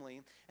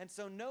family. And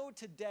so know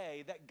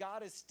today that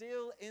God is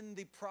still in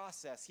the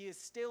process. He is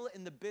still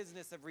in the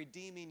business of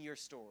redeeming your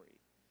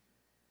story.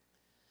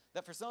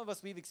 That for some of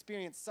us, we've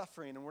experienced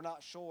suffering and we're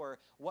not sure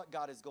what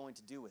God is going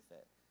to do with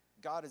it.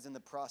 God is in the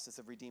process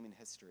of redeeming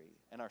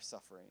history and our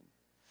suffering.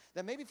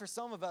 That maybe for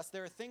some of us,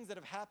 there are things that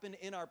have happened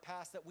in our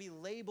past that we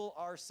label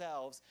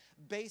ourselves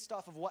based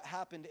off of what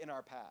happened in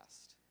our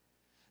past.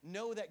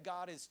 Know that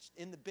God is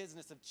in the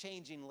business of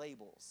changing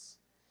labels.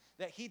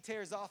 That he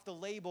tears off the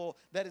label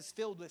that is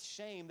filled with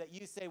shame, that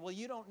you say, "Well,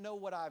 you don't know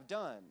what I've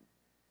done."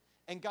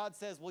 And God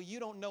says, "Well, you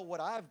don't know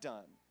what I've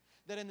done."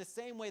 That in the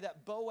same way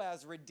that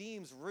Boaz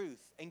redeems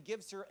Ruth and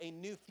gives her a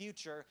new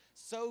future,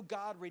 so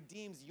God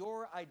redeems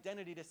your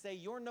identity to say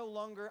you're no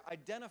longer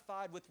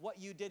identified with what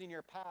you did in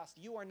your past.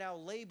 You are now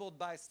labeled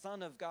by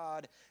son of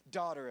God,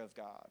 daughter of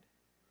God.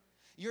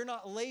 You're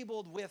not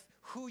labeled with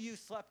who you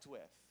slept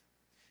with.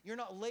 You're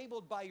not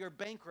labeled by your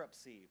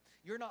bankruptcy.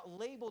 You're not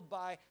labeled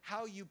by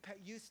how you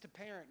used to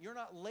parent. You're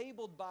not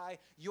labeled by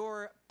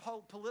your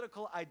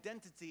political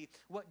identity.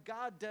 What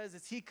God does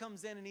is he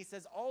comes in and he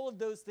says all of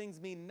those things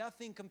mean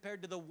nothing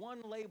compared to the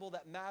one label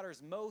that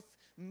matters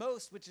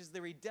most, which is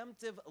the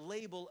redemptive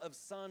label of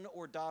son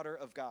or daughter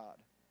of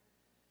God.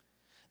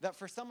 That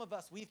for some of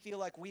us, we feel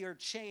like we are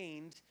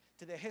chained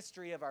to the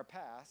history of our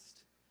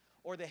past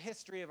or the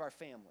history of our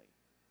family.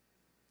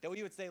 That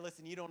we would say,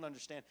 "Listen, you don't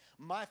understand.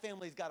 My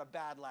family's got a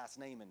bad last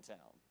name in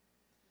town."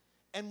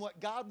 And what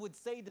God would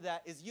say to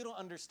that is, "You don't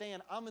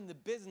understand. I'm in the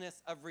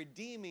business of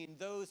redeeming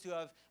those who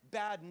have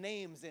bad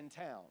names in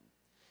town.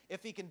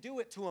 If he can do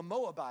it to a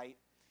Moabite,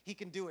 he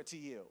can do it to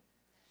you.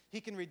 He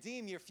can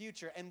redeem your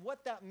future. And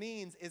what that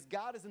means is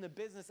God is in the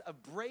business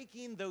of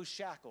breaking those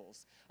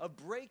shackles, of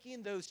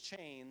breaking those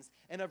chains,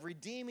 and of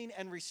redeeming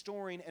and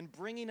restoring and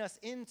bringing us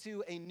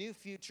into a new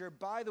future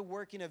by the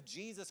working of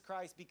Jesus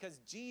Christ, because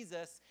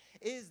Jesus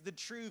is the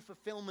true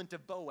fulfillment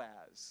of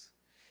Boaz.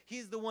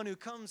 He's the one who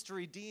comes to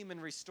redeem and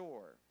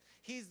restore.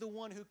 He's the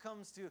one who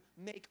comes to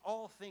make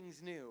all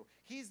things new.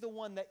 He's the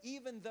one that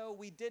even though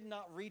we did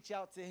not reach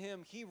out to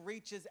him, he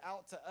reaches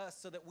out to us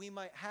so that we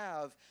might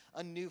have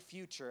a new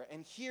future.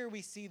 And here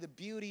we see the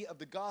beauty of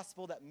the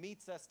gospel that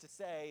meets us to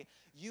say,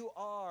 you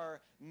are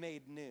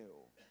made new.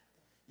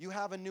 You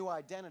have a new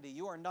identity.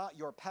 You are not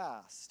your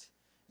past.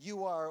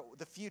 You are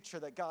the future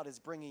that God is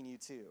bringing you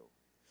to.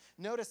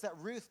 Notice that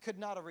Ruth could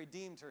not have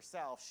redeemed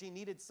herself. She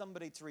needed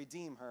somebody to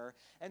redeem her.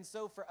 And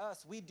so for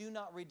us, we do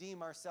not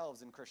redeem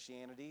ourselves in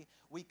Christianity.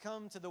 We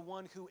come to the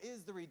one who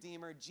is the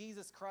Redeemer,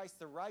 Jesus Christ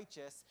the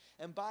righteous.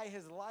 And by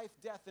his life,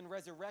 death, and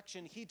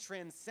resurrection, he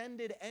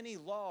transcended any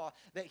law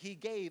that he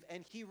gave.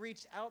 And he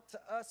reached out to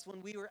us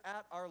when we were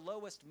at our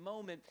lowest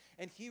moment.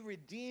 And he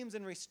redeems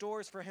and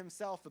restores for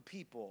himself a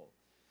people.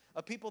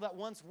 A people that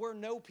once were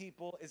no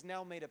people is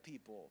now made a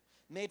people,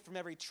 made from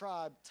every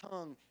tribe,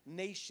 tongue,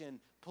 nation,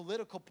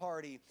 political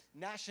party,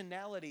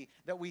 nationality,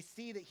 that we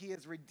see that he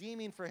is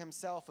redeeming for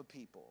himself a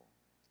people.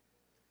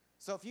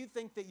 So if you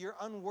think that you're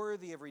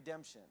unworthy of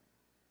redemption,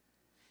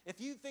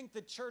 if you think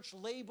the church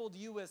labeled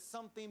you as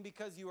something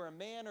because you are a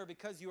man or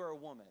because you are a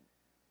woman,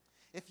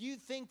 if you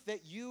think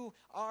that you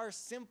are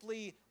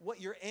simply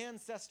what your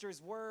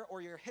ancestors were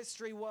or your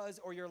history was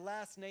or your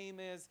last name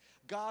is,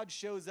 God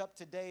shows up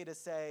today to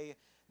say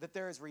that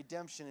there is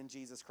redemption in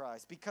Jesus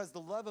Christ, because the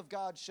love of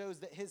God shows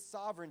that his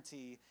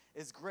sovereignty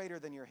is greater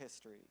than your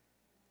history.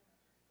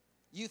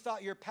 You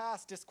thought your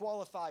past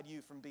disqualified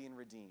you from being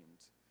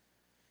redeemed.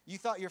 You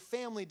thought your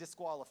family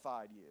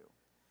disqualified you.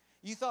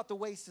 You thought the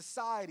way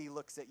society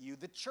looks at you,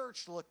 the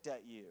church looked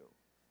at you.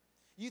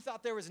 You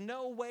thought there was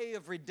no way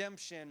of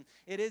redemption.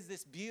 It is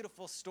this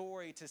beautiful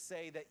story to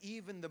say that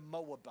even the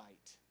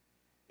Moabite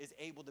is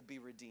able to be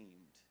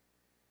redeemed.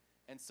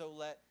 And so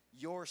let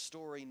your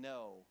story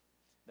know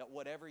that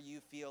whatever you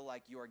feel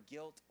like your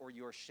guilt or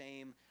your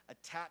shame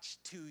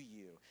attached to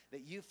you,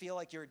 that you feel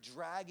like you're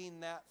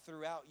dragging that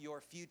throughout your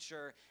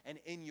future and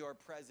in your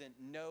present,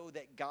 know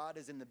that God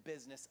is in the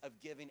business of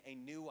giving a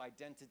new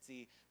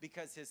identity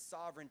because his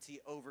sovereignty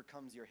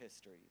overcomes your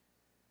history.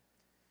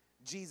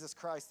 Jesus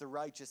Christ the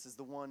righteous is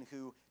the one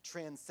who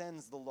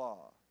transcends the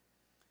law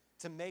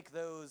to make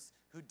those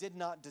who did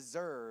not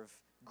deserve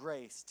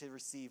grace to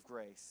receive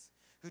grace,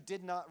 who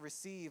did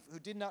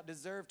not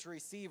deserve to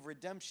receive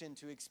redemption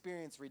to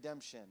experience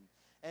redemption.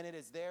 And it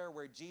is there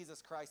where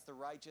Jesus Christ the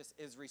righteous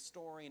is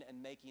restoring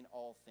and making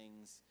all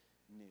things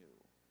new.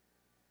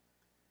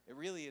 It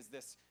really is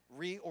this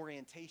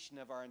reorientation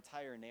of our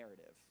entire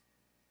narrative.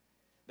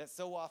 That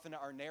so often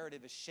our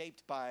narrative is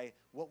shaped by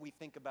what we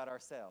think about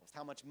ourselves,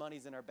 how much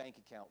money's in our bank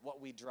account, what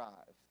we drive,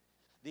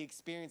 the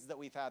experiences that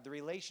we've had, the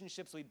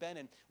relationships we've been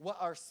in, what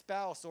our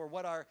spouse or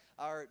what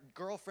our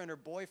girlfriend or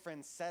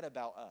boyfriend said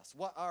about us,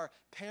 what our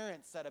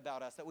parents said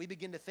about us, that we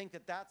begin to think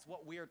that that's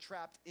what we are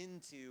trapped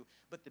into.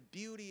 But the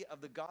beauty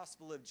of the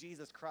gospel of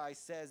Jesus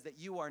Christ says that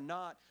you are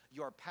not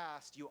your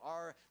past, you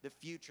are the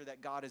future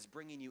that God is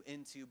bringing you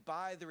into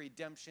by the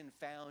redemption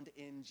found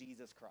in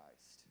Jesus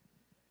Christ.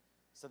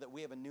 So that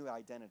we have a new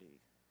identity,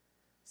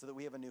 so that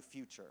we have a new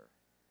future,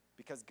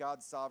 because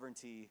God's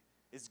sovereignty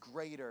is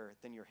greater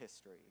than your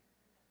history.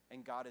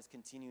 And God is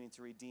continuing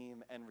to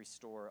redeem and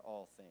restore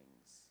all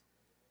things.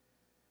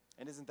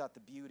 And isn't that the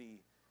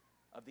beauty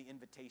of the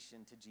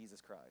invitation to Jesus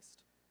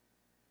Christ?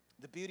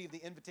 The beauty of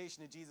the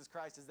invitation to Jesus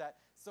Christ is that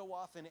so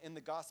often in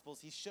the Gospels,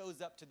 he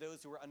shows up to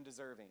those who are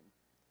undeserving.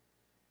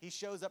 He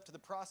shows up to the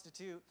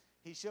prostitute.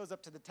 He shows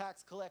up to the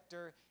tax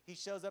collector. He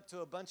shows up to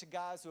a bunch of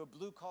guys who are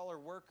blue-collar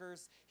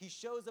workers. He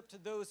shows up to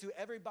those who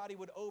everybody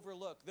would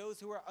overlook,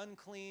 those who are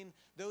unclean,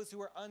 those who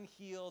are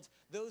unhealed,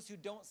 those who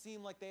don't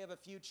seem like they have a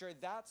future.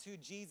 That's who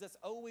Jesus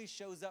always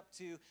shows up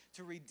to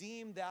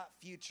redeem that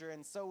future.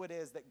 And so it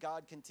is that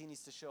God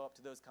continues to show up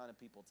to those kind of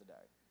people today.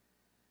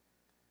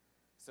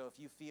 So if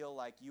you feel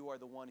like you are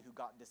the one who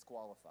got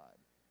disqualified,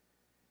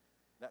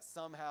 that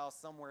somehow,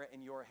 somewhere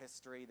in your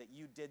history, that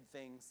you did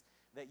things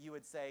that you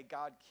would say,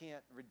 God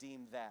can't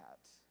redeem that.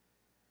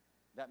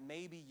 That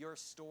maybe your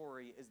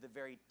story is the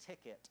very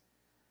ticket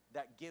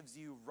that gives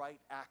you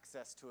right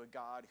access to a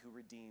God who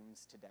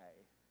redeems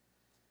today.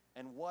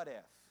 And what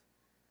if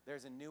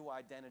there's a new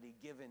identity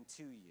given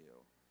to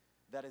you,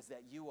 that is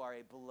that you are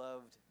a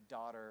beloved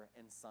daughter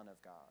and son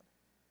of God,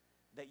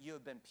 that you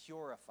have been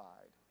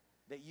purified,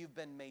 that you've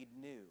been made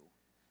new,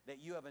 that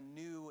you have a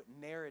new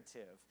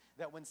narrative,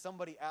 that when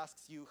somebody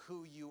asks you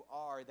who you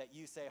are, that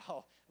you say,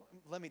 oh,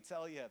 let me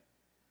tell you,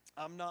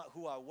 I'm not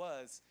who I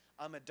was.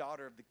 I'm a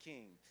daughter of the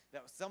King.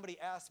 That when somebody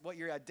asks what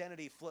your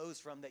identity flows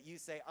from, that you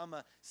say, I'm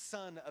a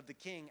son of the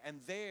King. And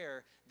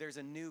there's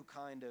a new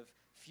kind of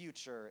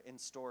future in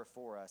store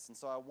for us. And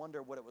so I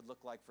wonder what it would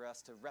look like for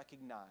us to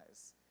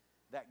recognize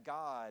that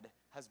God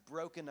has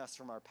broken us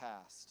from our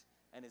past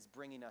and is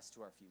bringing us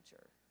to our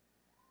future.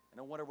 And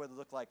I wonder what it would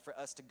look like for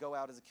us to go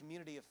out as a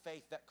community of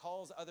faith that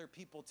calls other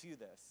people to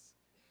this,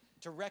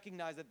 to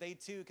recognize that they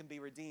too can be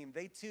redeemed,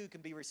 they too can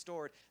be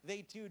restored,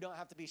 they too don't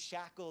have to be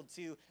shackled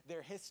to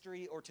their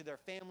history or to their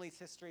family's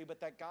history,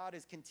 but that God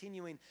is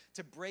continuing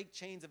to break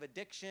chains of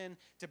addiction,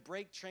 to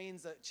break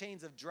chains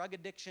of drug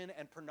addiction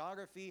and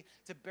pornography,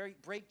 to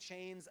break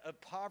chains of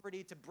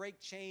poverty, to break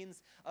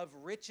chains of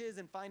riches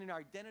and finding our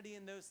identity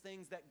in those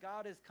things, that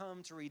God has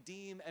come to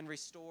redeem and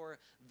restore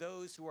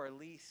those who are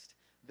least,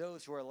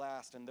 those who are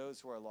last, and those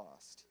who are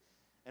lost.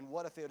 And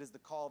what if it is the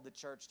call of the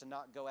church to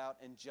not go out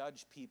and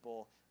judge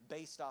people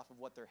based off of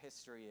what their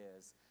history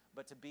is,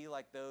 but to be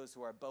like those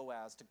who are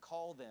Boaz, to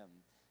call them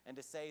and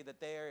to say that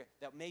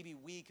that maybe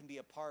we can be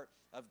a part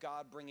of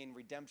God bringing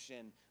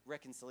redemption,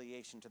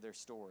 reconciliation to their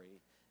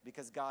story,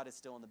 because God is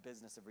still in the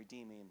business of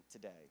redeeming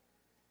today.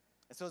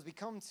 And so as we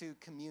come to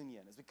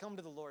communion, as we come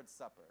to the Lord's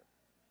Supper,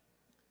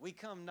 we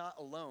come not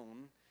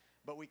alone,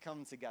 but we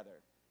come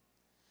together.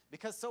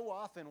 Because so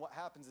often what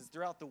happens is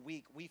throughout the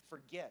week, we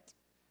forget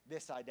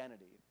this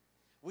identity.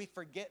 We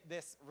forget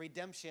this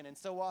redemption, and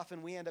so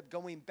often we end up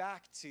going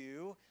back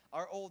to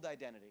our old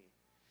identity,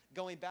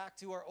 going back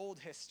to our old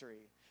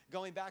history,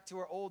 going back to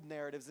our old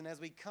narratives. And as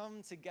we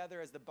come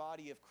together as the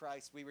body of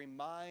Christ, we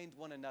remind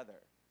one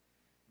another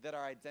that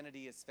our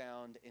identity is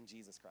found in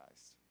Jesus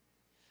Christ,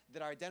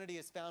 that our identity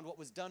is found what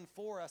was done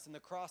for us in the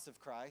cross of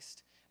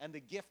Christ, and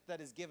the gift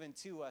that is given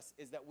to us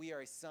is that we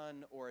are a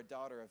son or a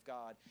daughter of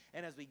God.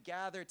 And as we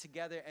gather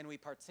together and we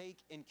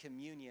partake in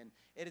communion,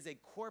 it is a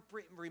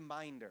corporate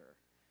reminder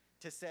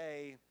to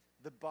say,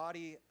 the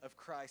body of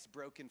Christ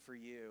broken for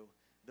you,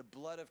 the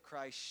blood of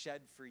Christ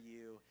shed for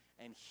you,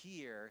 and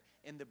here,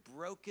 in the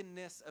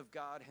brokenness of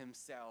God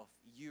himself,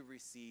 you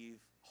receive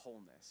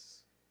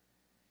wholeness.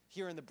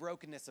 Here in the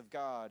brokenness of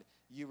God,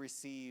 you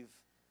receive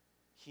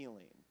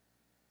healing.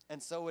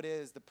 And so it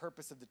is the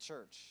purpose of the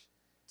church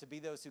to be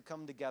those who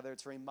come together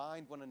to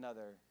remind one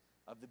another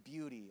of the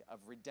beauty of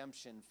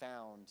redemption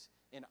found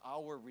in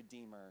our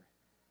Redeemer,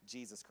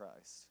 Jesus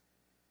Christ.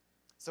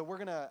 So we're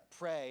going to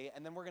pray,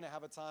 and then we're going to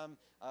have a time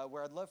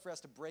where I'd love for us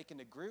to break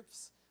into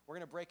groups. We're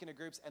going to break into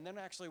groups, and then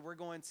actually we're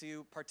going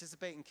to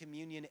participate in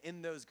communion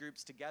in those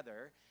groups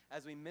together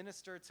as we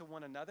minister to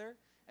one another,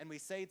 and we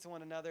say to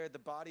one another, the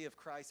body of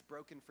Christ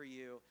broken for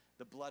you,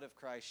 the blood of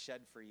Christ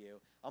shed for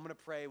you. I'm going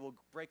to pray. We'll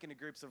break into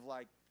groups of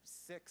like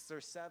 6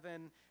 or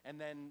 7,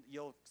 and then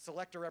you'll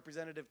select a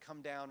representative,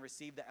 come down,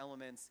 receive the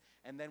elements,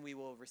 and then we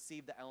will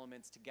receive the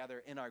elements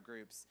together in our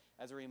groups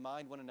as we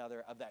remind one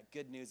another of that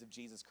good news of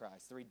Jesus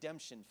Christ, the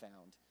redemption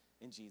found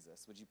in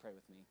Jesus. Would you pray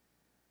with me?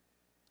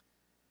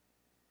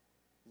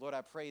 Lord,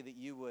 I pray that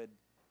you would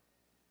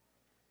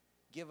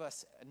give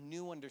us a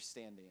new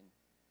understanding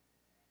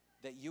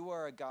that you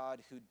are a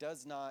God who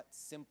does not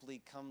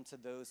simply come to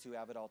those who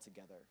have it all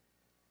together,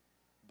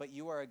 but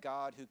you are a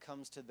God who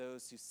comes to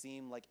those who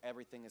seem like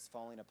everything is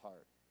falling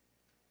apart.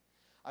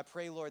 I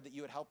pray, Lord, that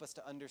you would help us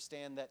to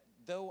understand that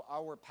though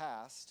our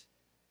past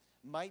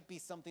might be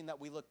something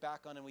that we look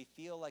back on and we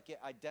feel like it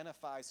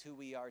identifies who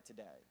we are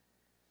today,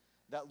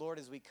 that, Lord,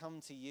 as we come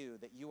to you,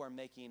 that you are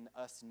making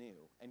us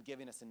new and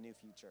giving us a new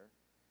future.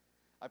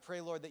 I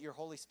pray, Lord, that your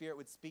Holy Spirit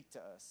would speak to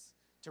us,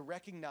 to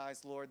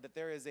recognize, Lord, that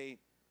there is a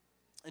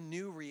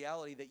new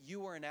reality that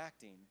you are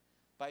enacting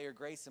by your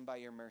grace and by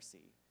your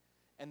mercy.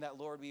 And that,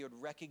 Lord, we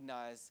would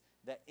recognize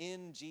that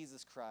in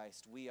Jesus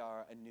Christ, we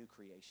are a new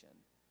creation.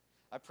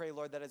 I pray,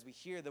 Lord, that as we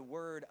hear the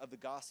word of the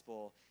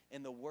gospel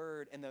in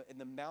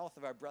the mouth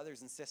of our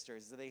brothers and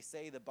sisters, that they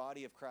say the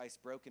body of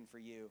Christ broken for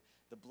you,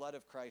 the blood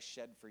of Christ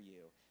shed for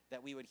you,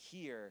 that we would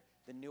hear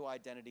the new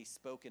identity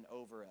spoken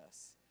over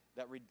us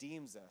that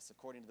redeems us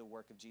according to the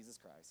work of Jesus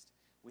Christ.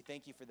 We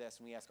thank you for this,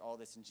 and we ask all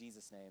this in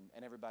Jesus' name.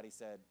 And everybody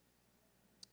said,